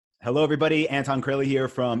Hello, everybody. Anton Crilly here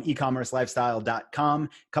from ecommercelifestyle.com,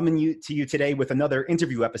 coming to you today with another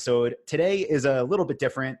interview episode. Today is a little bit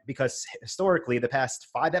different because historically, the past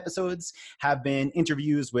 5 episodes have been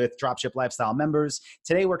interviews with Dropship Lifestyle members.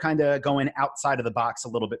 Today, we're kind of going outside of the box a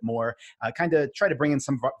little bit more, kind of try to bring in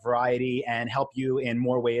some variety and help you in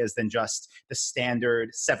more ways than just the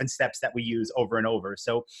standard 7 steps that we use over and over.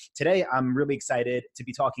 So today, I'm really excited to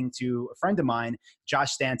be talking to a friend of mine,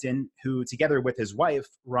 Josh Stanton, who together with his wife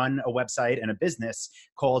run a website and a business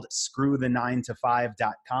called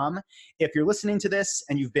screwthe9to5.com. If you're listening to this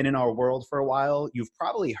and you've been in our world for a while, you've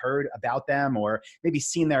probably heard about them or maybe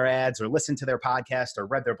seen their ads or listened to their podcast or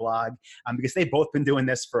read their blog because they've both been doing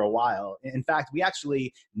this for a while. In fact, we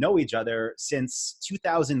actually know each other since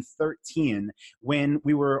 2013 when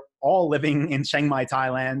we were all living in Chiang Mai,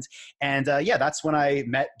 Thailand. And that's when I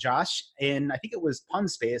met Josh in, I think it was Pun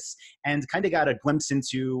Space, and kind of got a glimpse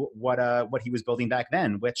into what he was building back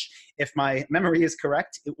then, which, if my memory is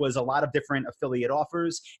correct, it was a lot of different affiliate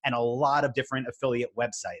offers and a lot of different affiliate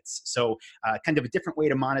websites. So kind of a different way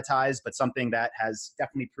to monetize, but something that has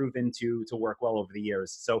definitely proven to work well over the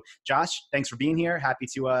years. So Josh, thanks for being here. Happy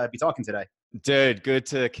to be talking today. Dude, good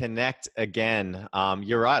to connect again.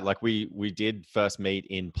 You're right. Like we did first meet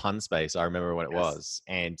in Pun Space. I remember when it was.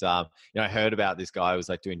 And, I heard about this guy who was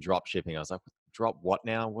like doing drop shipping. I was like, drop what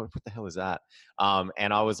now? What the hell is that?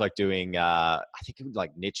 And I was like doing, I think it was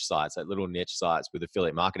like niche sites, like little niche sites with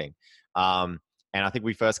affiliate marketing. And I think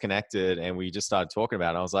we first connected and we just started talking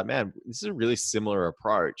about it. I was like, man, this is a really similar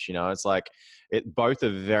approach. It's like both are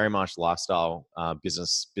very much lifestyle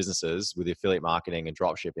businesses with affiliate marketing and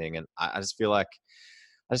drop shipping. And I just feel like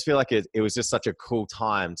it was just such a cool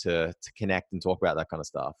time to connect and talk about that kind of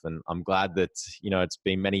stuff. And I'm glad that, it's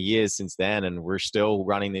been many years since then and we're still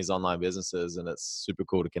running these online businesses and it's super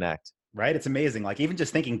cool to connect. Right. It's amazing. Like even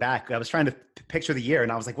just thinking back, I was trying to picture the year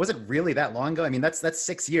and I was like, was it really that long ago? I mean, that's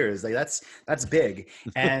 6 years. Like that's big.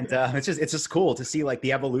 And it's just cool to see like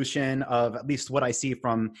the evolution of at least what I see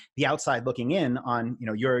from the outside looking in on,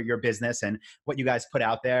 your business and what you guys put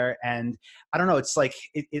out there. And I don't know, it's like,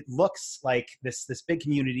 it looks like this big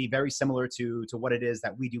community, very similar to what it is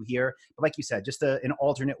that we do here. But like you said, just an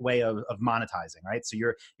alternate way of monetizing, right? So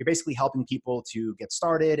you're basically helping people to get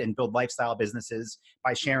started and build lifestyle businesses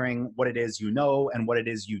by sharing what it is and what it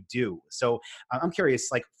is you do. So I'm curious,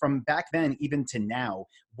 like from back then even to now,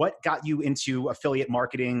 what got you into affiliate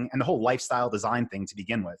marketing and the whole lifestyle design thing to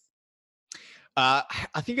begin with? I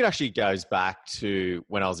think it actually goes back to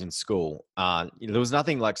when I was in school. There was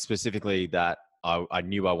nothing like specifically that I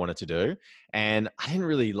knew I wanted to do. And I didn't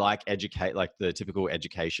really like the typical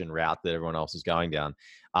education route that everyone else was going down.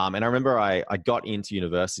 And I remember I got into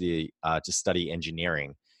university to study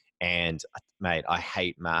engineering. And mate, I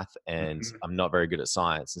hate math and I'm not very good at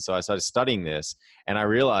science. And so I started studying this and I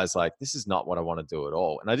realized like, this is not what I want to do at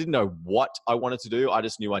all. And I didn't know what I wanted to do. I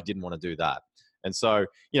just knew I didn't want to do that. And so,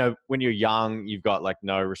 when you're young, you've got like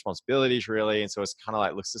no responsibilities really. And so it's kind of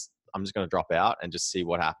like, I'm just going to drop out and just see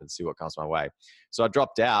what happens, see what comes my way. So I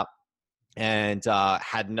dropped out and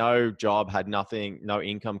had no job, had nothing, no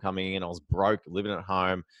income coming in. I was broke, living at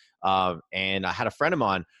home. And I had a friend of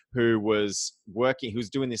mine who was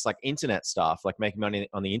doing this like internet stuff, like making money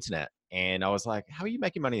on the internet. And I was like, how are you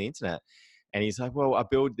making money on the internet? And he's like, well, I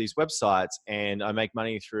build these websites and I make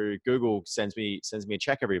money through Google sends me a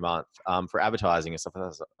check every month for advertising and stuff. I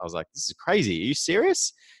was like, this is crazy. Are you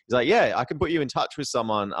serious? He's like, yeah, I can put you in touch with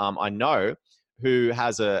someone I know who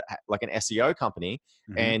has an SEO company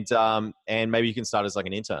and maybe you can start as like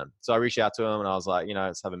an intern. So I reached out to him and I was like,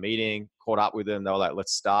 let's have a meeting, caught up with them. They were like,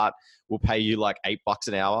 let's start. We'll pay you like $8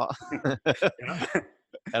 an hour.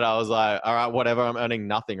 And I was like, all right, whatever. I'm earning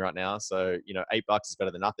nothing right now. So, $8 is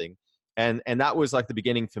better than nothing. And that was like the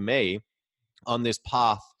beginning for me on this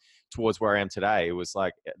path towards where I am today. It was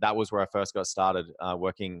like, that was where I first got started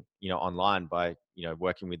working, online by,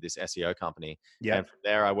 working with this SEO company. Yeah. And from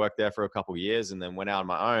there, I worked there for a couple of years and then went out on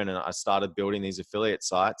my own and I started building these affiliate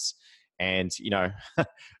sites. And,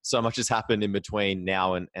 so much has happened in between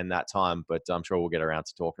now and that time, but I'm sure we'll get around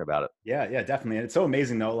to talking about it. Yeah, definitely. And it's so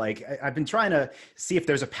amazing though. Like I've been trying to see if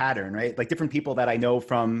there's a pattern, right? Like different people that I know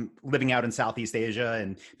from living out in Southeast Asia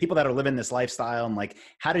and people that are living this lifestyle and like,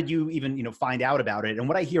 how did you even, find out about it? And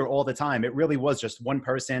what I hear all the time, it really was just one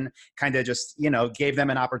person kind of just, gave them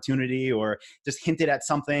an opportunity or just hinted at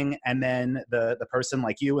something. And then the person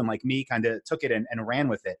like you and like me kind of took it and ran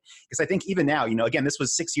with it. Because I think even now, again, this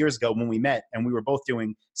was 6 years ago when we met and we were both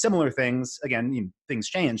doing similar things. Again, things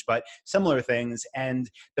change, but similar things. And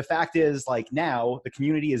the fact is like now the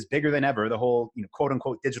community is bigger than ever, the whole, quote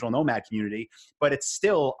unquote, digital nomad community, but it's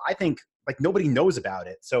still, I think, like nobody knows about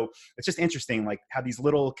it. So it's just interesting, like how these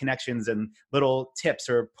little connections and little tips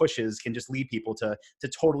or pushes can just lead people to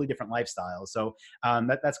totally different lifestyles. So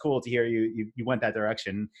that's cool to hear you went that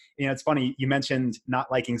direction. You know, it's funny, you mentioned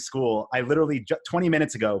not liking school. I literally 20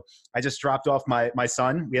 minutes ago, I just dropped off my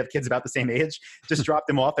son. We have kids about the same age. Just dropped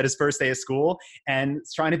him off at his first day of school and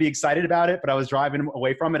trying to be excited about it, but I was driving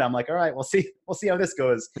away from it. I'm like, all right, we'll see how this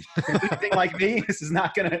goes. Anything like me, this is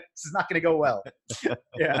not gonna go well.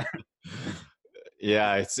 Yeah.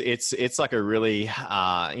 Yeah, it's like a really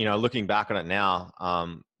looking back on it now,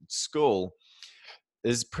 school,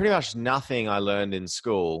 there's pretty much nothing I learned in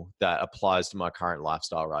school that applies to my current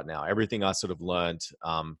lifestyle right now. Everything I sort of learned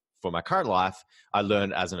for my current life, I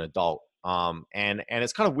learned as an adult. And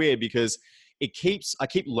it's kind of weird because I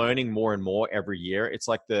keep learning more and more every year. It's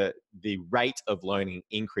like the rate of learning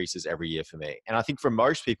increases every year for me. And I think for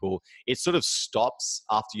most people, it sort of stops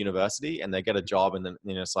after university and they get a job and then,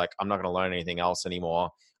 it's like, I'm not going to learn anything else anymore.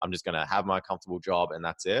 I'm just going to have my comfortable job and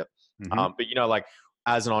that's it. Mm-hmm. But like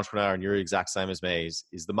as an entrepreneur, and you're the exact same as me,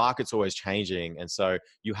 is the market's always changing. And so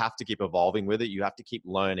you have to keep evolving with it. You have to keep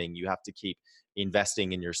learning. You have to keep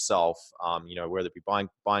investing in yourself, whether it be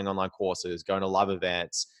buying online courses, going to live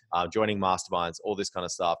events, joining masterminds, all this kind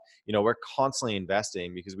of stuff. We're constantly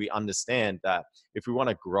investing because we understand that if we want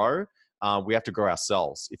to grow, we have to grow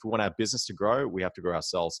ourselves. If we want our business to grow, we have to grow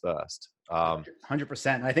ourselves first.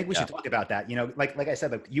 100%. And I think we should talk about that. Like I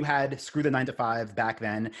said, like you had Screw the 9-to-5 back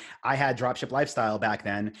then. I had Dropship Lifestyle back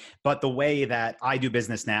then. But the way that I do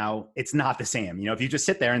business now, it's not the same. If you just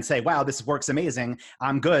sit there and say, wow, this works amazing,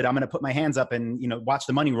 I'm good, I'm going to put my hands up and, watch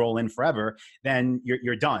the money roll in forever, then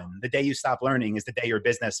you're done. The day you stop learning is the day your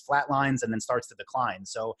business flatlines and then starts to decline.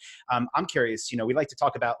 So I'm curious, we like to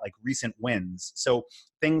talk about like recent wins. So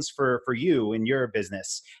things for you in your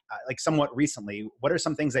business, like somewhat recently, what are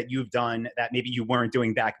some things that you've done that maybe you weren't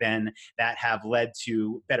doing back then that have led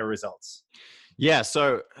to better results? Yeah.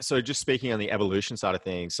 So just speaking on the evolution side of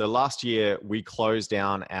things. So last year we closed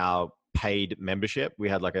down our paid membership. We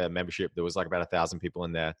had like a membership that was like about 1,000 people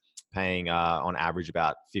in there paying on average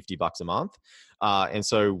about $50 a month. And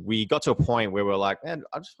so we got to a point where we're like, man,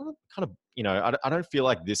 I just want to kind of, I don't feel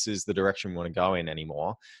like this is the direction we want to go in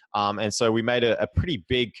anymore. And so we made a pretty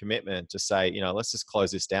big commitment to say, let's just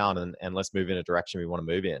close this down and let's move in a direction we want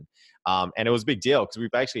to move in. And it was a big deal because we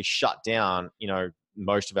basically shut down,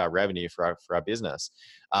 most of our revenue for our business.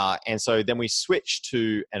 And so then we switched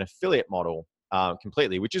to an affiliate model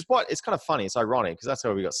completely, which is it's kind of funny. It's ironic because that's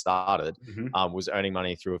how we got started, was earning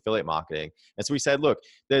money through affiliate marketing. And so we said, look,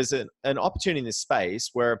 there's an opportunity in this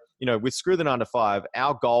space where, with Screw the 9-to-5,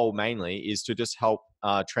 our goal mainly is to just help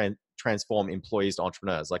transform employees to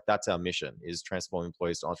entrepreneurs. Like that's our mission, is transform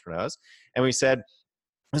employees to entrepreneurs. And we said,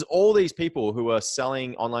 there's all these people who are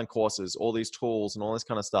selling online courses, all these tools and all this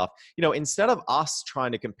kind of stuff. Instead of us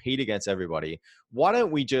trying to compete against everybody, why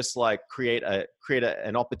don't we just like create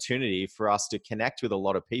an opportunity for us to connect with a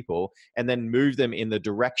lot of people and then move them in the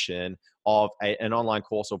direction of an online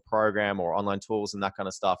course or program or online tools and that kind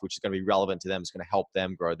of stuff, which is going to be relevant to them. It's going to help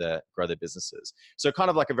them grow their businesses. So kind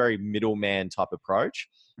of like a very middleman type approach.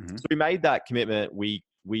 Mm-hmm. So we made that commitment. We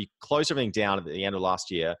closed everything down at the end of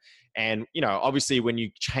last year. And, obviously when you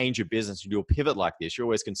change your business, you do a pivot like this, you're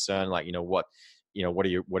always concerned, like, what are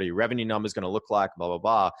your revenue numbers going to look like, blah, blah,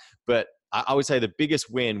 blah. But I would say the biggest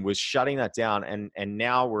win was shutting that down. And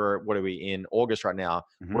now what are we in August right now?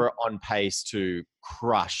 Mm-hmm. We're on pace to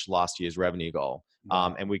crush last year's revenue goal.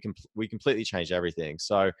 And we completely changed everything.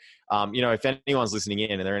 So, if anyone's listening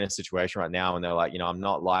in and they're in a situation right now and they're like, I'm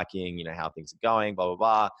not liking, how things are going, blah, blah,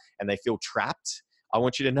 blah, and they feel trapped, I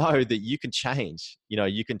want you to know that you can change.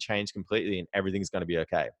 You can change completely and everything's going to be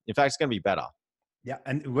okay. In fact, it's going to be better. Yeah.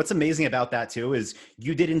 And what's amazing about that too, is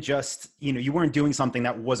you didn't just, you weren't doing something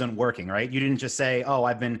that wasn't working, right? You didn't just say, oh,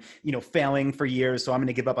 I've been, failing for years, so I'm going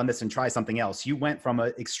to give up on this and try something else. You went from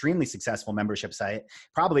an extremely successful membership site,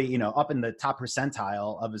 probably, up in the top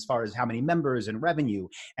percentile of as far as how many members and revenue,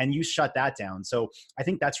 and you shut that down. So I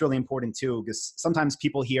think that's really important too, because sometimes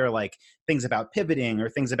people hear like things about pivoting or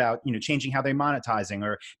things about, changing how they're monetizing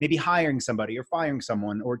or maybe hiring somebody or firing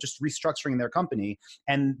someone or just restructuring their company.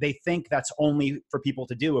 And they think that's only for people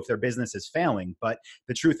to do if their business is failing. But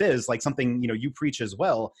the truth is, like something, you preach as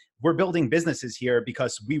well, we're building businesses here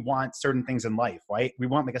because we want certain things in life, right? We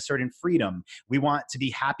want like a certain freedom. We want to be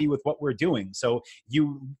happy with what we're doing. So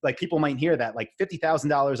you like people might hear that like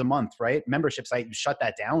 $50,000 a month, right? Membership site, you shut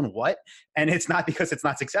that down. What? And it's not because it's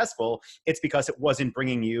not successful. It's because it wasn't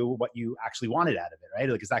bringing you what you actually wanted out of it, right?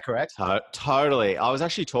 Like, is that correct? Totally. I was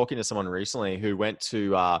actually talking to someone recently who went to,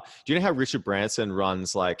 do you know how Richard Branson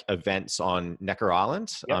runs like events on Necker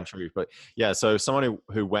Island? Yep. I'm sure you've put, yeah. So someone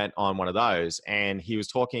who went on one of those, and he was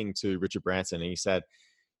talking to Richard Branson, and he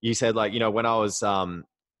said like, when I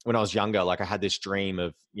was younger, like I had this dream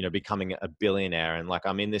of, becoming a billionaire, and like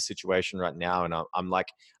I'm in this situation right now, and I'm like,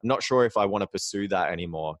 I'm not sure if I want to pursue that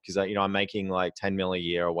anymore because I'm making like 10 mil a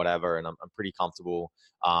year or whatever, and I'm pretty comfortable,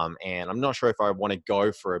 and I'm not sure if I want to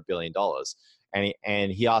go for $1 billion.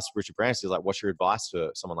 And he asked Richard Branson, he's like, "What's your advice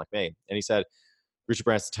for someone like me?" And he said, Richard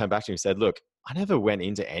Branson turned back to him and said, "Look, I never went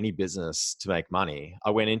into any business to make money.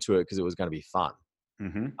 I went into it because it was going to be fun."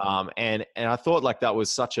 And I thought like that was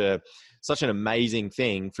such an amazing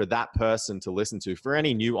thing for that person to listen to, for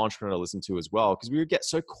any new entrepreneur to listen to as well, because we would get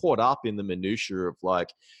so caught up in the minutiae of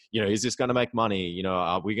like, is this going to make money?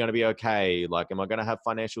 Are we going to be okay? Like, am I going to have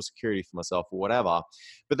financial security for myself or whatever?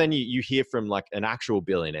 But then you hear from like an actual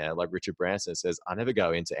billionaire, like Richard Branson says, I never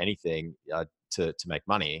go into anything to make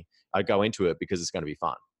money. I go into it because it's going to be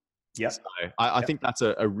fun. Yeah. So I think that's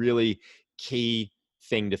a really key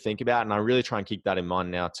thing to think about. And I really try and keep that in mind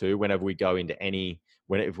now too, whenever we go into if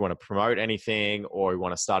we want to promote anything or we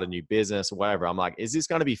want to start a new business or whatever, I'm like, is this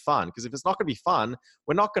going to be fun? Because if it's not going to be fun,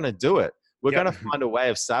 we're not going to do it. We're going to find a way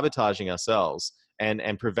of sabotaging ourselves and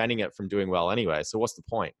preventing it from doing well anyway. So what's the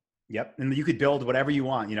point? Yep. And you could build whatever you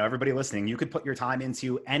want. Everybody listening, you could put your time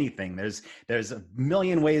into anything. There's a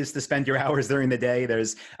million ways to spend your hours during the day.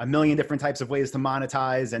 There's a million different types of ways to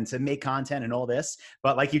monetize and to make content and all this.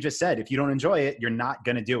 But like you just said, if you don't enjoy it, you're not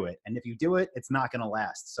going to do it. And if you do it, it's not going to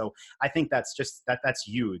last. So I think that's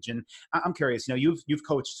huge. And I'm curious, you've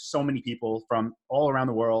coached so many people from all around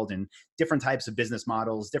the world and different types of business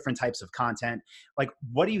models, different types of content. Like,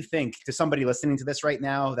 what do you think to somebody listening to this right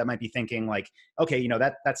now that might be thinking like, okay,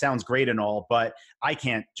 that sounds great and all, but I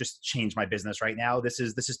can't just change my business right now. This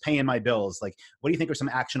is paying my bills. Like, what do you think are some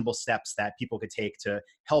actionable steps that people could take to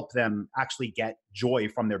help them actually get joy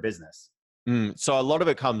from their business? So a lot of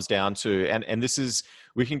it comes down to, and this is,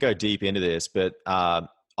 we can go deep into this, but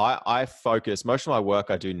I focus, most of my work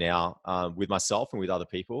I do now with myself and with other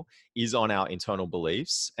people is on our internal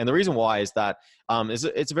beliefs. And the reason why is that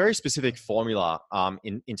it's a very specific formula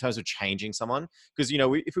in terms of changing someone. Because,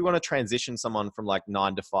 if we want to transition someone from like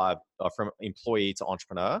 9 to 5, from employee to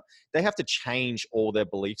entrepreneur, they have to change all their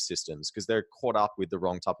belief systems because they're caught up with the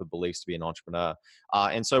wrong type of beliefs to be an entrepreneur.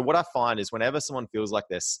 And so what I find is whenever someone feels like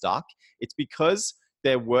they're stuck, it's because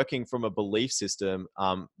they're working from a belief system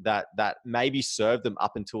that maybe served them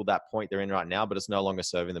up until that point they're in right now, but it's no longer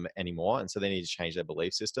serving them anymore. And so they need to change their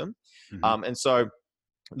belief system. And so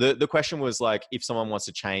the question was like, if someone wants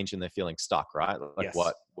to change and they're feeling stuck, right? Like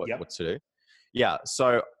what to do? Yeah.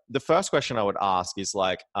 So the first question I would ask is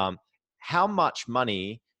like, how much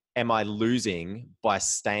money am I losing by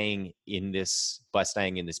staying in this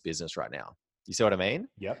business right now? You see what I mean?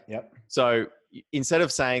 Yep. So instead of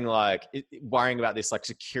saying like worrying about this like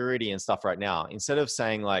security and stuff right now, instead of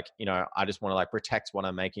saying like, I just want to like protect what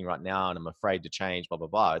I'm making right now and I'm afraid to change, blah, blah,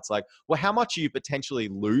 blah. It's like, well, how much are you potentially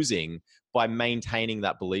losing by maintaining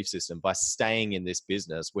that belief system, by staying in this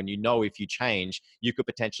business when if you change, you could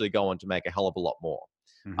potentially go on to make a hell of a lot more?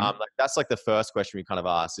 Like that's like the first question we kind of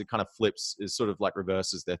ask. It kind of flips, it sort of like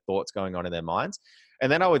reverses their thoughts going on in their minds.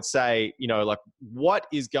 And then I would say, like what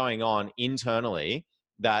is going on internally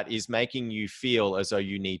that is making you feel as though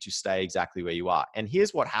you need to stay exactly where you are? And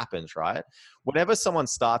here's what happens, right? Whenever someone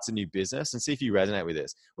starts a new business, and see if you resonate with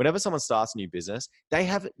this, whenever someone starts a new business, they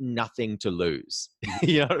have nothing to lose.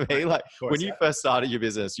 You know what I mean? Like when you first started your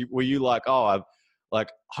business, were you like, oh,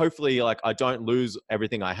 hopefully like I don't lose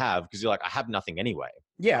everything I have, because you're like, I have nothing anyway.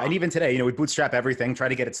 Yeah. And even today, we bootstrap everything, try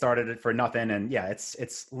to get it started for nothing. And yeah,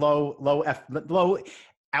 it's low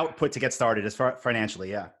output to get started as far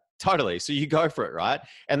financially. Yeah. Totally. So you go for it, right?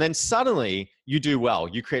 And then suddenly you do well.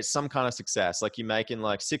 You create some kind of success, like you're making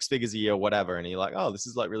like 6 figures a year or whatever. And you're like, oh, this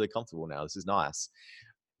is like really comfortable now. This is nice.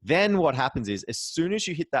 Then what happens is as soon as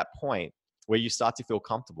you hit that point where you start to feel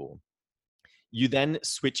comfortable, you then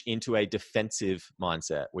switch into a defensive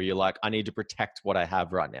mindset where you're like, I need to protect what I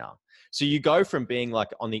have right now. So you go from being like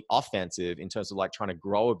on the offensive in terms of like trying to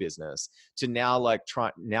grow a business to now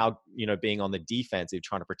being on the defensive,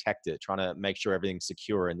 trying to protect it, trying to make sure everything's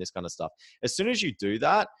secure and this kind of stuff. As soon as you do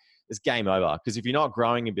that, it's game over. Because if you're not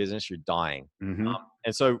growing a business, you're dying.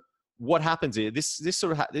 And so what happens is this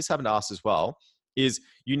happened to us as well. is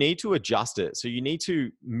you need to adjust it. So you need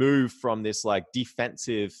to move from this like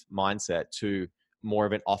defensive mindset to more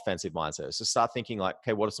of an offensive mindset. So start thinking like,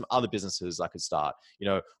 okay, what are some other businesses I could start? You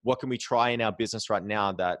know, what can we try in our business right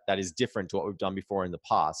now that is different to what we've done before in the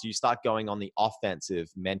past? So you start going on the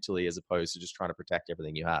offensive mentally as opposed to just trying to protect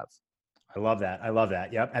everything you have. I love that. I love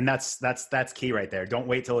that. Yep. And that's key right there. Don't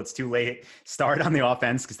wait till it's too late. Start on the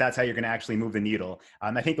offense, because that's how you're going to actually move the needle.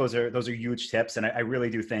 I think those are huge tips. And I really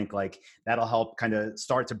do think like that'll help kind of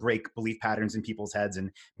start to break belief patterns in people's heads and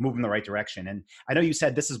move in the right direction. And I know you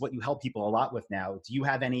said this is what you help people a lot with now. Do you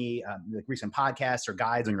have any like recent podcasts or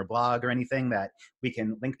guides on your blog or anything that we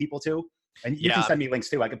can link people to? And you can send me links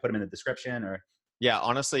too. I can put them in the description or. Yeah,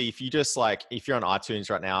 honestly, if you just like, if you're on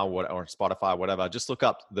iTunes right now or Spotify, whatever, just look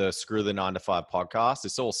up the Screw the 9 to 5 podcast.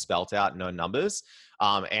 It's all spelt out, no numbers.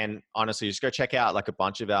 And honestly, just go check out like a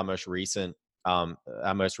bunch of our most recent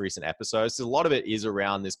episodes. So a lot of it is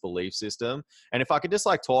around this belief system. And if I could just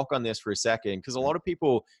like talk on this for a second, because a lot of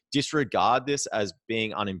people disregard this as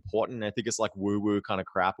being unimportant. I think it's like woo-woo kind of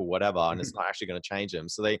crap or whatever, and it's not actually going to change them.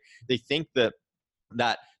 So they think that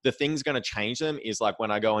the thing's going to change them is like when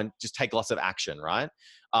I go and just take lots of action, right?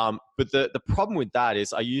 But the problem with that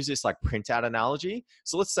is I use this like printout analogy.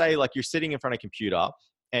 So let's say like you're sitting in front of a computer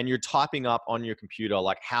and you're typing up on your computer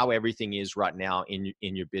like how everything is right now in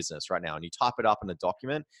your business right now, and you type it up in a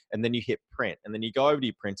document and then you hit print, and then you go over to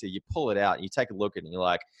your printer, you pull it out and you take a look at it and you're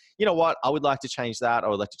like, you know what, I would like to change that, I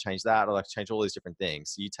would like to change that, I'd like to change all these different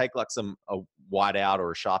things. So you take like a whiteout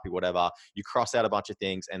or a Sharpie, whatever, you cross out a bunch of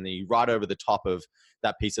things and then you write over the top of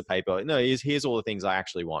that piece of paper, no, here's all the things I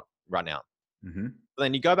actually want right now. Mm-hmm.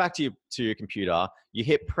 Then you go back to your computer, you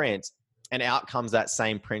hit print, and out comes that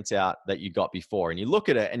same printout that you got before. And you look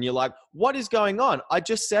at it and you're like, what is going on? I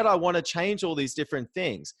just said I want to change all these different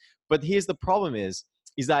things. But here's the problem is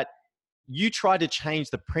that you tried to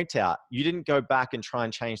change the printout. You didn't go back and try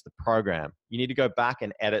and change the program. You need to go back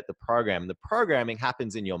and edit the program. The programming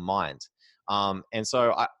happens in your mind. And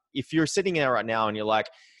so if you're sitting there right now and you're like,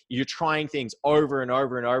 you're trying things over and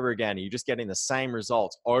over and over again, and you're just getting the same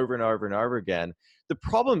results over and over and over again, the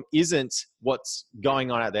problem isn't what's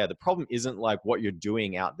going on out there. The problem isn't like what you're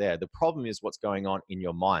doing out there. The problem is what's going on in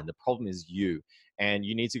your mind. The problem is you, and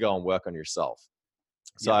you need to go and work on yourself.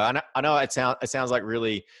 So yeah. I know it sounds like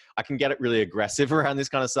really, I can get it really aggressive around this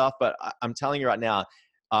kind of stuff, but I'm telling you right now,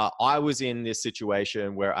 I was in this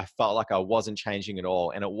situation where I felt like I wasn't changing at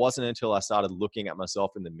all. And it wasn't until I started looking at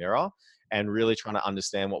myself in the mirror and really trying to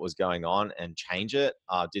understand what was going on and change it,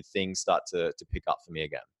 did things start to pick up for me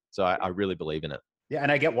again. So I really believe in it. Yeah, and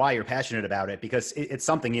I get why you're passionate about it, because it's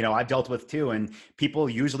something, you know, I've dealt with too, and people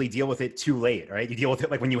usually deal with it too late, right? You deal with it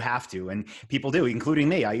like when you have to, and people do, including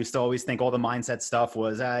me. I used to always think all the mindset stuff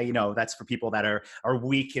was, you know, that's for people that are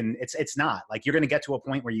weak, and it's not. Like, you're going to get to a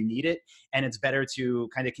point where you need it, and it's better to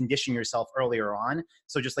kind of condition yourself earlier on.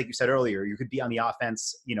 So just like you said earlier, you could be on the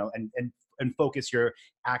offense, you know, and focus your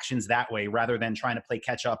actions that way rather than trying to play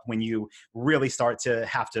catch up when you really start to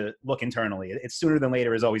have to look internally. It's sooner than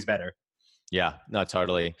later is always better. Yeah, no,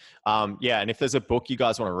 totally. Yeah. And if there's a book you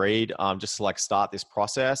guys want to read, just to like start this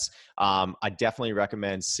process, I definitely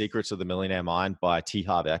recommend Secrets of the Millionaire Mind by T.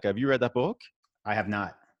 Harv Eker. Have you read that book? I have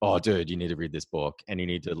not. Oh, dude, you need to read this book, and you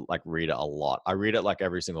need to like read it a lot. I read it like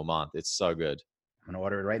every single month. It's so good. I'm going to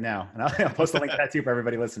order it right now, and I'll post a link to that too for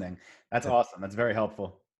everybody listening. That's awesome. That's very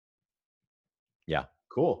helpful. Yeah.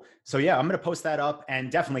 Cool. So yeah, I'm going to post that up,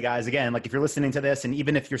 and definitely guys, again, like if you're listening to this and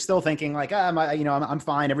even if you're still thinking like, I'm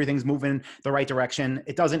fine, everything's moving the right direction,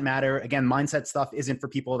 it doesn't matter. Again, mindset stuff isn't for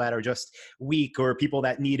people that are just weak or people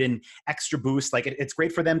that need an extra boost. Like it's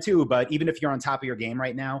great for them too, but even if you're on top of your game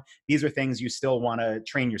right now, these are things you still want to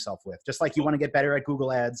train yourself with. Just like you want to get better at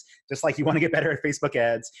Google ads, just like you want to get better at Facebook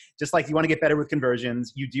ads, just like you want to get better with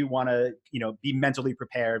conversions, you do want to, be mentally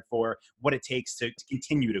prepared for what it takes to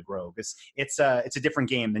continue to grow, because it's a different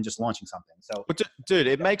game than just launching something. So, but dude,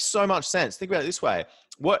 it makes so much sense. Think about it this way: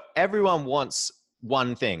 what everyone wants,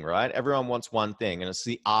 one thing, right? Everyone wants one thing, and it's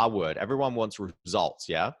the R word. Everyone wants results.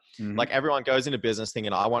 Yeah, like everyone goes into business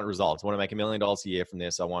thinking, I want results. I want to make $1 million a year from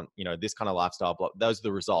this. I want, this kind of lifestyle. Those are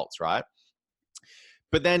the results, right?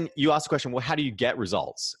 But then you ask the question, well, how do you get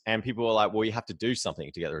results? And people are like, well, you have to do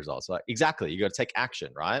something to get the results. Like, exactly, you got to take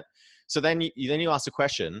action, right? So then you ask the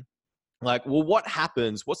question, like, well, what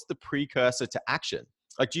happens? What's the precursor to action?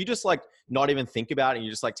 Like, do you just like not even think about it and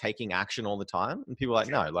you're just like taking action all the time? And people are like,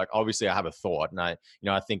 no, like obviously I have a thought and I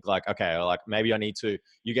think like, okay, like maybe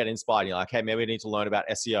you get inspired and you're like, hey, maybe I need to learn about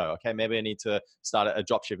SEO. Okay, maybe I need to start a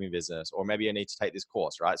drop shipping business, or maybe I need to take this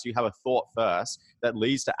course, right? So you have a thought first that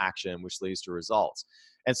leads to action, which leads to results.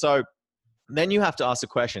 And so then you have to ask the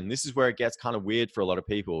question, this is where it gets kind of weird for a lot of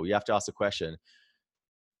people. You have to ask the question,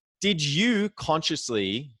 did you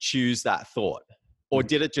consciously choose that thought, or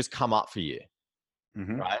did it just come up for you?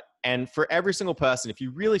 Mm-hmm. Right. And for every single person, if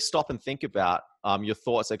you really stop and think about your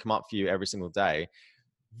thoughts that come up for you every single day,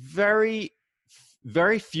 very,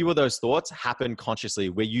 very few of those thoughts happen consciously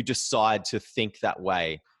where you decide to think that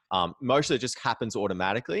way. Most of it just happens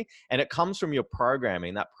automatically, and it comes from your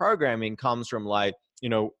programming. That programming comes from like,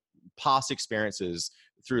 past experiences,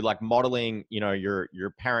 through like modeling,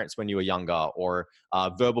 your parents when you were younger, or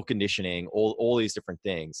verbal conditioning, all these different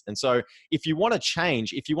things. And so if you want to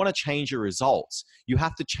change your results, you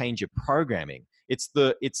have to change your programming. It's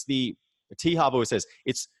the T. Harv always says,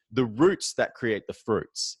 it's the roots that create the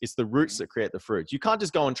fruits. It's the roots that create the fruits. You can't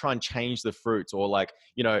just go and try and change the fruits, or like,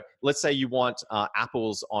 let's say you want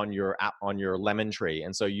apples on your lemon tree.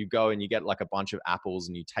 And so you go and you get like a bunch of apples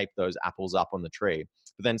and you tape those apples up on the tree.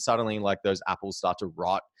 But then suddenly like those apples start to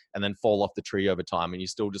rot and then fall off the tree over time, and you're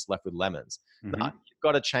still just left with lemons. Mm-hmm. Now, you've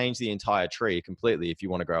got to change the entire tree completely if you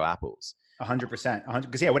want to grow apples. 100%. 100%.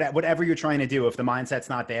 Because yeah, whatever you're trying to do, if the mindset's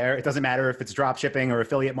not there, it doesn't matter if it's drop shipping or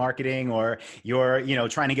affiliate marketing, or you're,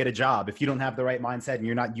 trying to get a job. If you don't have the right mindset and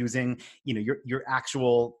you're not using, your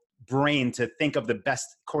actual brain to think of the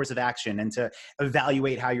best course of action and to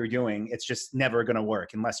evaluate how you're doing, it's just never going to work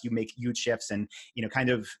unless you make huge shifts and, kind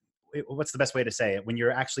of, what's the best way to say it, when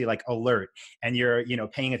you're actually like alert and you're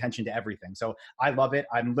paying attention to everything. So I love it.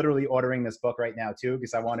 I'm literally ordering this book right now too,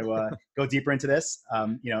 because I want to go deeper into this.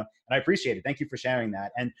 And I appreciate it. Thank you for sharing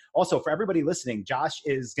that. And also for everybody listening, Josh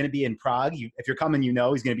is going to be in Prague. If you're coming, he's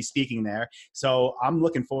going to be speaking there. So I'm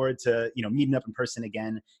looking forward to meeting up in person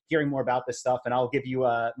again, hearing more about this stuff, and I'll give you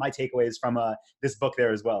my takeaways from this book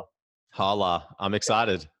there as well. Holla, I'm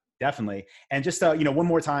excited. Definitely. And just, one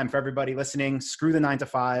more time for everybody listening, screw the 9 to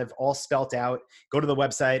 5, all spelt out. Go to the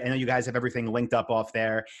website. I know you guys have everything linked up off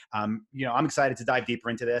there. I'm excited to dive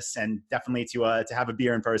deeper into this, and definitely to have a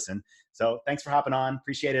beer in person. So thanks for hopping on.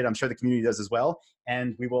 Appreciate it. I'm sure the community does as well.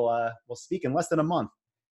 And we'll speak in less than a month.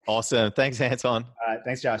 Awesome. Thanks, Anton. All right.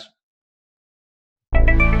 Thanks, Josh.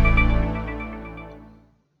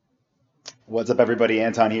 What's up, everybody?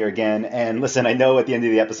 Anton here again. And listen, I know at the end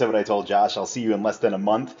of the episode I told Josh I'll see you in less than a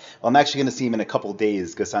month. Well, I'm actually going to see him in a couple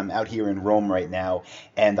days because I'm out here in Rome right now,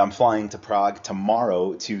 and I'm flying to Prague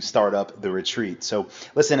tomorrow to start up the retreat. So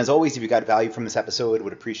listen, as always, if you got value from this episode,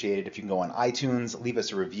 would appreciate it if you can go on iTunes, leave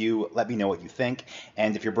us a review, let me know what you think.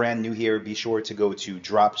 And if you're brand new here, be sure to go to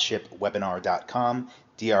dropshipwebinar.com.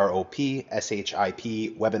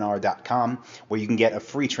 DROPSHIP webinar.com, where you can get a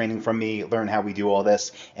free training from me, learn how we do all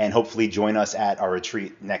this, and hopefully join us at our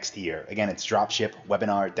retreat next year. Again, it's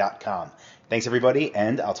dropshipwebinar.com. Thanks, everybody,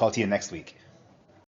 and I'll talk to you next week.